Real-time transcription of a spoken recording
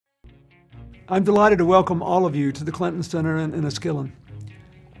I'm delighted to welcome all of you to the Clinton Center in Enniskillen.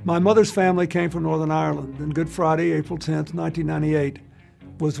 My mother's family came from Northern Ireland, and Good Friday, April 10th, 1998,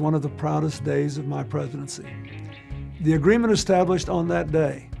 was one of the proudest days of my presidency. The agreement established on that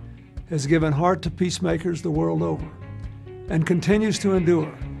day has given heart to peacemakers the world over and continues to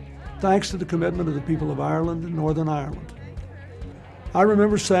endure, thanks to the commitment of the people of Ireland and Northern Ireland. I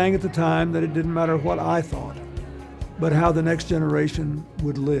remember saying at the time that it didn't matter what I thought, but how the next generation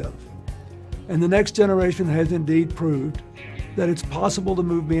would live. And the next generation has indeed proved that it's possible to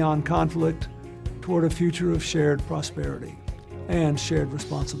move beyond conflict toward a future of shared prosperity and shared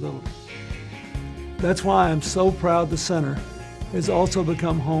responsibility. That's why I'm so proud the Center has also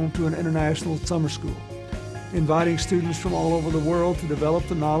become home to an international summer school, inviting students from all over the world to develop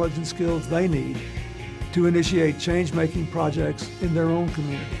the knowledge and skills they need to initiate change-making projects in their own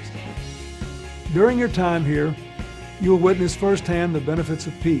communities. During your time here, you will witness firsthand the benefits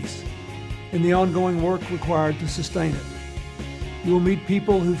of peace and the ongoing work required to sustain it. You will meet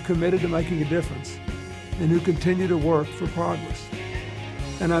people who've committed to making a difference and who continue to work for progress.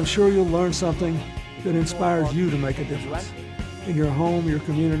 And I'm sure you'll learn something that inspires you to make a difference in your home, your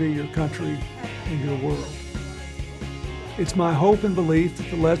community, your country, and your world. It's my hope and belief that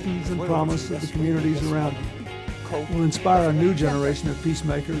the lessons and promise of the communities around you will inspire a new generation of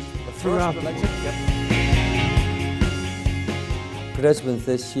peacemakers throughout the world. Participants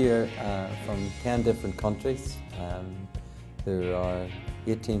this year from 10 different countries. There are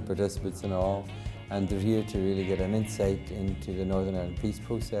 18 participants in all, and they're here to really get an insight into the Northern Ireland peace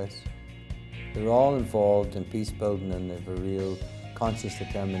process. They're all involved in peace building and they have a real conscious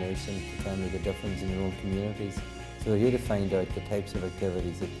determination to try and make a difference in their own communities. So they're here to find out the types of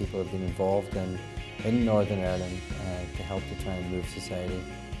activities that people have been involved in Northern Ireland to help to try and move society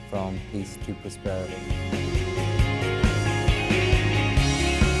from peace to prosperity.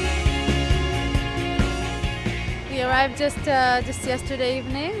 We arrived just yesterday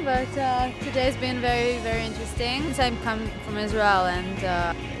evening, but today's been very, very interesting. I'm come from Israel, and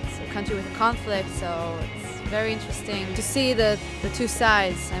it's a country with a conflict, so it's very interesting to see the two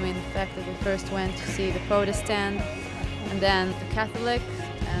sides. I mean, the fact that we first went to see the Protestant and then the Catholic,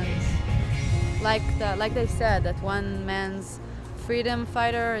 and like they said, that one man's freedom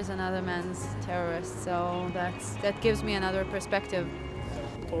fighter is another man's terrorist. So that gives me another perspective.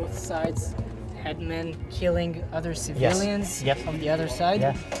 Both sides had men killing other civilians on the other side.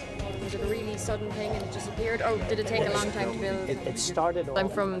 Yes. Was it a really sudden thing and it just appeared, or did it take a long time to build? It started. I'm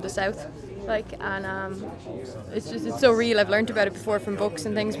from the south, and it's so real. I've learned about it before from books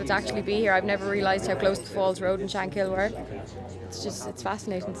and things, but to actually be here, I've never realised how close the Falls Road and Shankill were. It's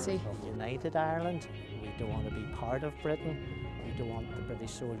fascinating to see. United Ireland. We don't want to be part of Britain. We don't want the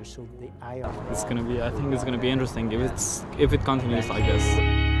British soldiers to the Irish. It's going to be. I think it's going to be interesting if it continues like this.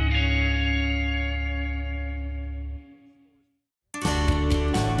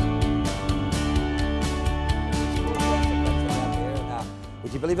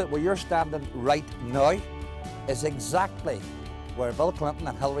 Would you believe it? Where you're standing right now is exactly where Bill Clinton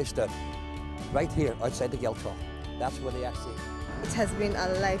and Hillary stood. Right here, outside the Guildhall. That's where they actually... It has been a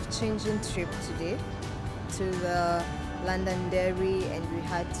life-changing trip today to the London Dairy, and we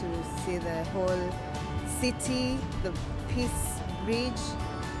had to see the whole city, the Peace Bridge,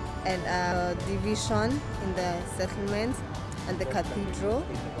 and a division in the settlement, and the cathedral.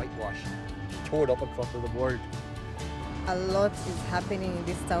 Whitewash, tore it up in front of the world. A lot is happening in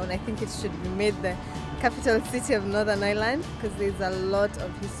this town. I think it should be made the capital city of Northern Ireland because there's a lot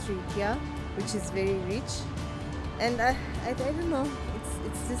of history here, which is very rich. And I don't know,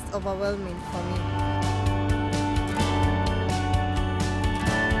 it's just overwhelming for me.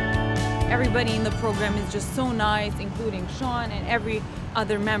 Everybody in the program is just so nice, including Sean and every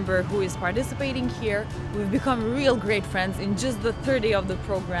other member who is participating here. We've become real great friends in just the third day of the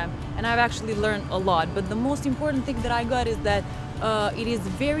program, and I've actually learned a lot. But the most important thing that I got is that it is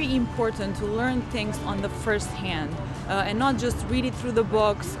very important to learn things on the first hand and not just read it through the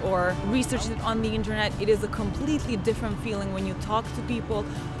books or research it on the internet. It is a completely different feeling when you talk to people,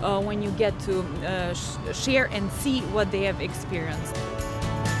 when you get to share and see what they have experienced.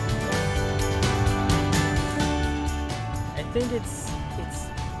 I think it's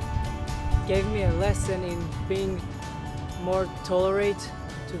gave me a lesson in being more tolerant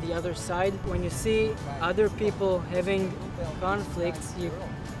to the other side. When you see other people having conflicts, you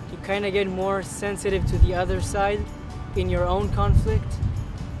kind of get more sensitive to the other side in your own conflict,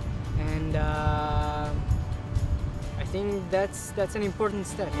 and I think that's an important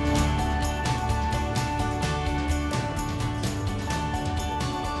step.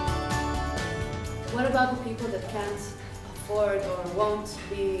 What about the people that can't afford or won't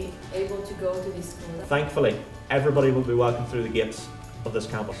be able to go to this school. Thankfully, everybody will be welcome through the gates of this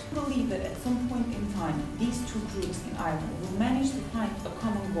campus. I believe that at some point in time, these two groups in Ireland will manage to find a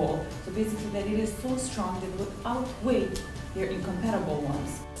common goal. So basically that it is so strong that it will outweigh their incompatible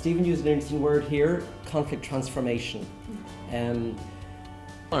ones. Stephen used an interesting word here, conflict transformation.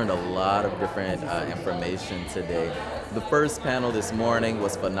 Learned a lot of different information today. The first panel this morning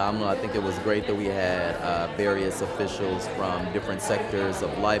was phenomenal. I think it was great that we had various officials from different sectors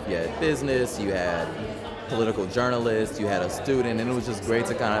of life. You had business, you had political journalists, you had a student, and it was just great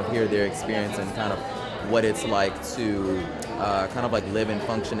to kind of hear their experience and kind of what it's like to kind of like live and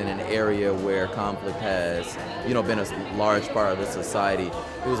function in an area where conflict has, you know, been a large part of the society.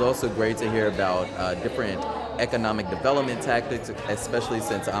 It was also great to hear about different economic development tactics, especially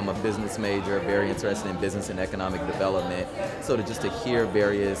since I'm a business major, very interested in business and economic development. So just to hear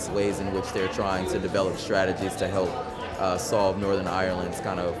various ways in which they're trying to develop strategies to help solve Northern Ireland's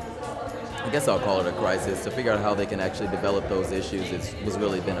kind of, I guess I'll call it a crisis, to figure out how they can actually develop those issues was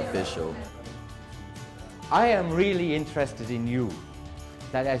really beneficial. I am really interested in you,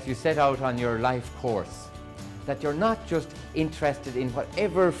 that as you set out on your life course, that you're not just interested in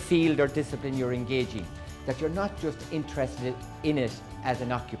whatever field or discipline you're engaging, that you're not just interested in it as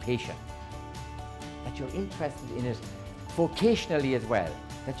an occupation, that you're interested in it vocationally as well,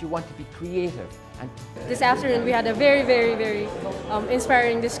 that you want to be creative. And this afternoon we had a very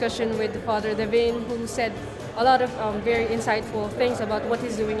inspiring discussion with Father Devane, who said a lot of very insightful things about what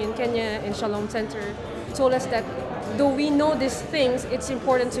he's doing in Kenya, in Shalom Center. He told us that though we know these things, it's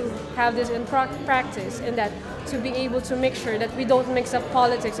important to have this in practice, and that to be able to make sure that we don't mix up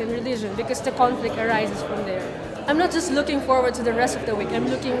politics and religion, because the conflict arises from there. I'm not just looking forward to the rest of the week, I'm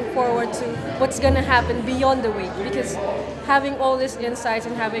looking forward to what's gonna happen beyond the week, because having all these insights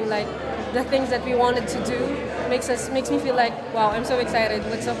and having like the things that we wanted to do makes me feel like, wow, I'm so excited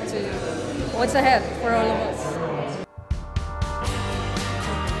what's ahead for all of us.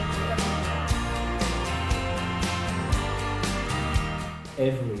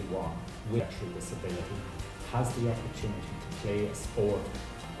 Everyone with a disability has the opportunity to play a sport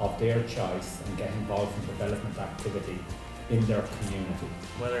of their choice and get involved in development activity in their community.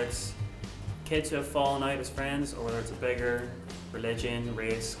 Whether it's kids who have fallen out as friends, or whether it's a bigger religion,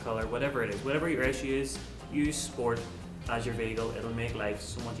 race, colour, whatever it is, whatever your issue is, use sport as your vehicle. It'll make life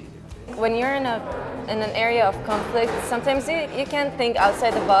so much easier. When you're in an area of conflict, sometimes you can't think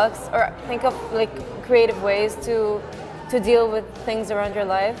outside the box or think of like creative ways to deal with things around your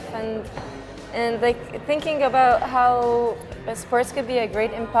life, and like thinking about how sports could be a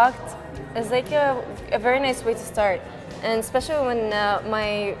great impact is like a very nice way to start. And especially when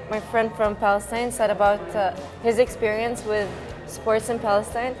my friend from Palestine said about his experience with sports in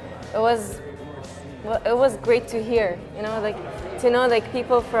Palestine, it was great to hear. You know, like to know like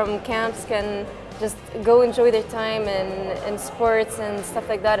people from camps can just go enjoy their time in sports and stuff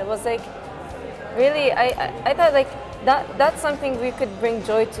like that. It was like really, I thought like that's something we could bring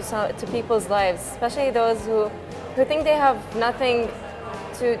joy to people's lives, especially those who think they have nothing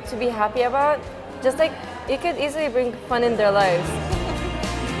to be happy about. Just like it could easily bring fun in their lives.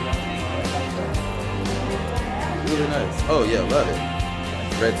 Really nice. Oh yeah, love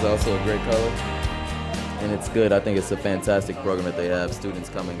it. Red's also a great color, and it's good. I think it's a fantastic program that they have. Students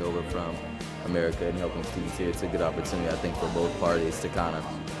coming over from America and helping students here. It's a good opportunity, I think, for both parties to kind of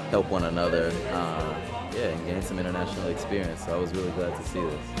help one another. Yeah, and gain some international experience. So I was really glad to see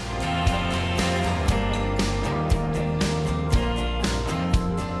this.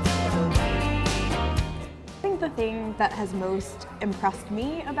 I think the thing that has most impressed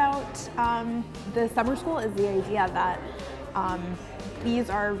me about the summer school is the idea that these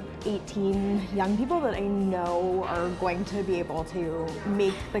are 18 young people that I know are going to be able to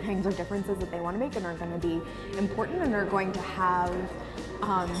make the kinds of differences that they want to make, and are going to be important, and are going to have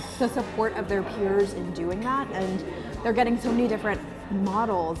the support of their peers in doing that. And they're getting so many different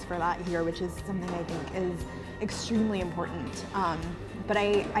models for that here, which is something I think is extremely important. But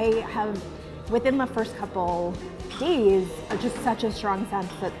I have, within the first couple days, just such a strong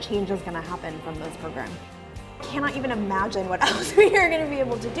sense that change is going to happen from those programs. Cannot even imagine what else we are going to be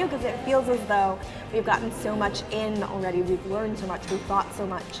able to do, because it feels as though we've gotten so much in already, we've learned so much, we've thought so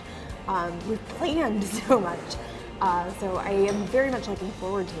much, we've planned so much. So I am very much looking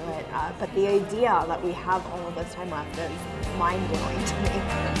forward to it, but the idea that we have all of this time left is mind-blowing to me.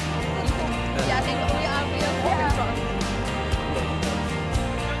 Yeah, I think we are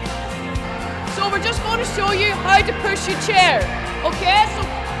So we're just going to show you how to push your chair, okay? So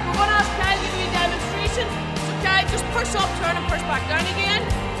we're going to ask Kyle to give you a demonstration. So Kyle, just push up, turn and push back down again.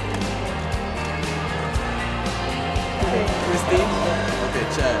 Christine? Okay,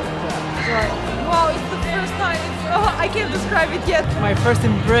 Chad. Wow, it's the first time. I can't describe it yet. My first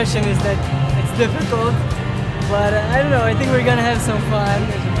impression is that it's difficult, but I don't know, I think we're gonna have some fun.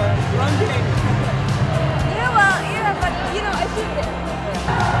 Yeah, well, yeah, but you know, I think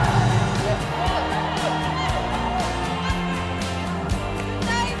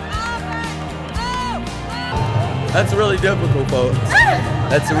That's really difficult, folks.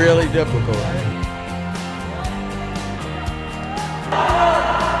 That's really difficult.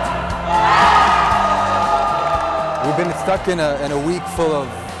 We've been stuck in a week full of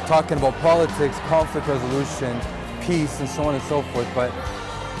talking about politics, conflict resolution, peace, and so on and so forth, but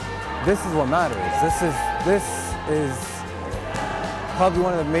this is what matters. This is probably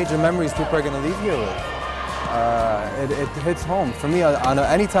one of the major memories people are going to leave here with. It hits home. For me,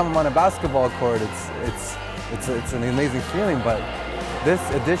 anytime I'm on a basketball court, it's an amazing feeling, but this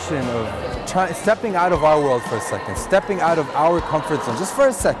edition of stepping out of our world for a second, stepping out of our comfort zone just for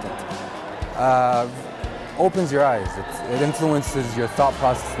a second, opens your eyes. It influences your thought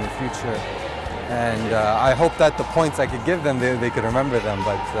process in the future, and I hope that the points I could give them, they could remember them,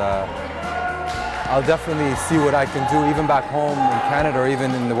 but I'll definitely see what I can do even back home in Canada or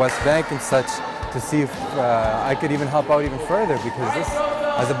even in the West Bank and such to see if I could even help out even further, because this,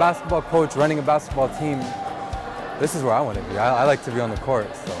 as a basketball coach running a basketball team, this is where I want to be. I like to be on the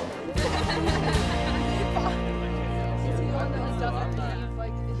court, so.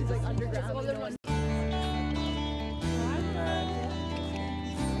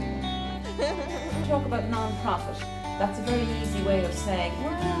 Talk about non-profit. That's a very easy way of saying,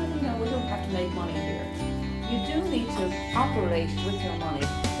 well, you know, we don't have to make money here. You do need to operate with your money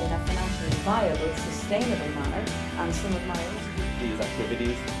in a financially viable, sustainable manner, and some of my these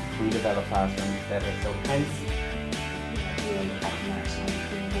activities, we develop classrooms better. So hence,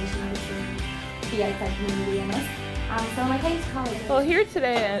 the outside community in us. So when I came to college. Well, here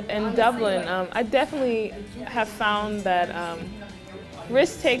today in Dublin, I definitely have found that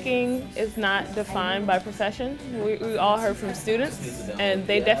risk-taking is not defined by profession. We all heard from students, and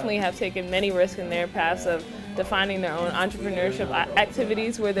they definitely have taken many risks in their paths of defining their own entrepreneurship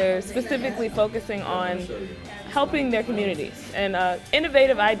activities where they're specifically focusing on helping their communities. And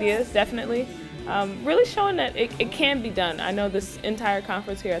innovative ideas, definitely. Really showing that it can be done. I know this entire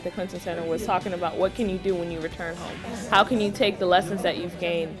conference here at the Clinton Center was talking about what can you do when you return home? How can you take the lessons that you've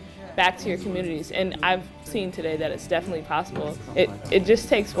gained back to your communities? And I've seen today that it's definitely possible. It just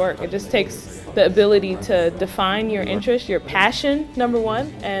takes work. It just takes the ability to define your interest, your passion, number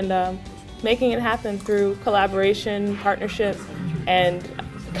one, and making it happen through collaboration, partnership, and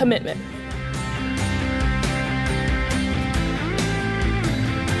commitment.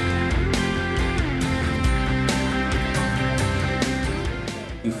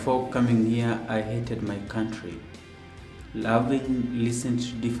 Before coming here, I hated my country. Loving listening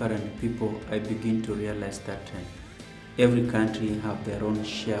to different people, I begin to realize that every country have their own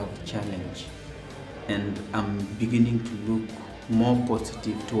share of challenge. And I'm beginning to look more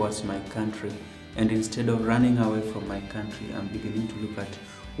positive towards my country. And instead of running away from my country, I'm beginning to look at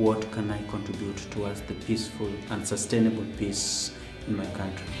what can I contribute towards the peaceful and sustainable peace in my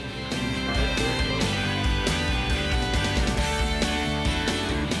country.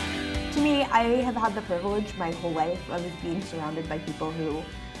 To me, I have had the privilege my whole life of being surrounded by people who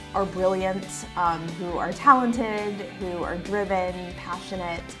are brilliant, who are talented, who are driven,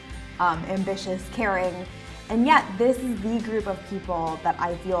 passionate, ambitious, caring. And yet, this is the group of people that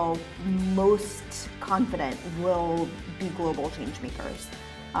I feel most confident will be global change makers.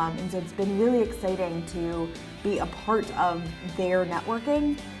 And so it's been really exciting to be a part of their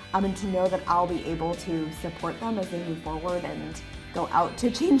networking and to know that I'll be able to support them as they move forward and go out to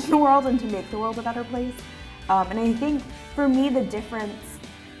change the world and to make the world a better place. And I think for me, the difference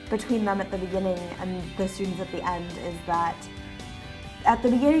between them at the beginning and the students at the end is that at the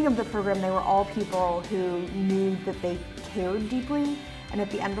beginning of the program, they were all people who knew that they cared deeply, and at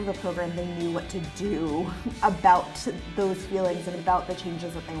the end of the program, they knew what to do about those feelings and about the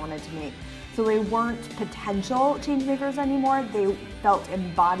changes that they wanted to make. So they weren't potential change makers anymore, they felt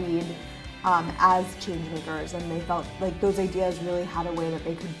embodied as change makers, and they felt like those ideas really had a way that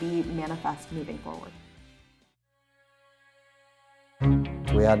they could be manifest moving forward.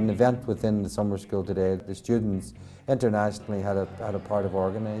 We had an event within the summer school today. The students internationally had a part of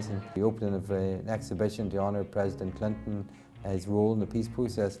organising the opening of an exhibition to honour President Clinton, his role in the peace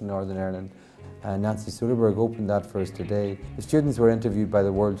process in Northern Ireland. Nancy Soderberg opened that for us today. The students were interviewed by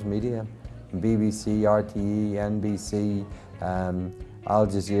the world's media, BBC, RTE, NBC, Al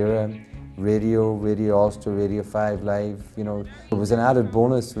Jazeera, Radio Ulster, Radio 5 Live. You know, it was an added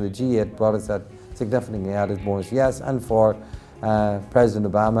bonus for the G8, brought us that significantly added bonus. Yes, and for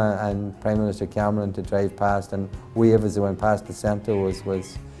President Obama and Prime Minister Cameron to drive past and wave as they went past the centre was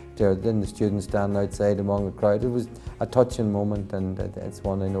there. Then the students standing outside among the crowd. It was a touching moment, and it's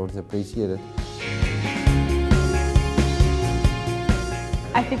one I know is appreciated.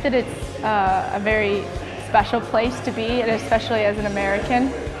 I think that it's a very special place to be, and especially as an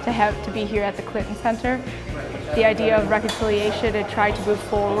American, to be here at the Clinton Center. The idea of reconciliation and trying to move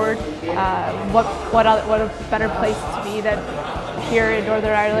forward. What a better place to be than here in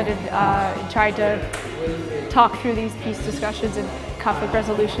Northern Ireland, and trying to talk through these peace discussions and conflict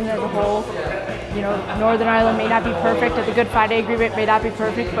resolution as a whole. You know, Northern Ireland may not be perfect, and the Good Friday Agreement may not be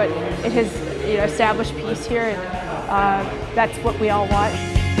perfect, but it has established peace here, and that's what we all want.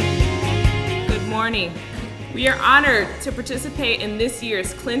 Good morning. We are honored to participate in this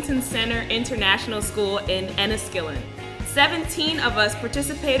year's Clinton Center International School in Enniskillen. 17 of us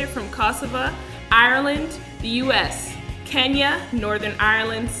participated from Kosovo, Ireland, the US, Kenya, Northern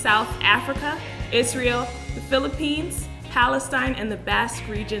Ireland, South Africa, Israel, the Philippines, Palestine, and the Basque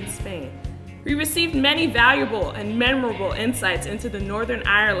region, Spain. We received many valuable and memorable insights into the Northern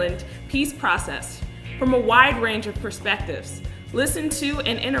Ireland peace process from a wide range of perspectives, listened to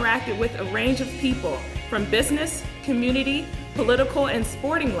and interacted with a range of people from business, community, political, and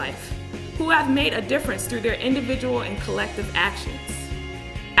sporting life who have made a difference through their individual and collective actions.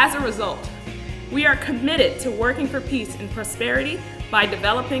 As a result, we are committed to working for peace and prosperity by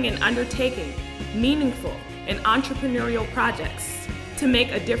developing and undertaking meaningful and entrepreneurial projects to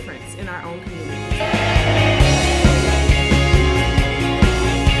make a difference in our own community.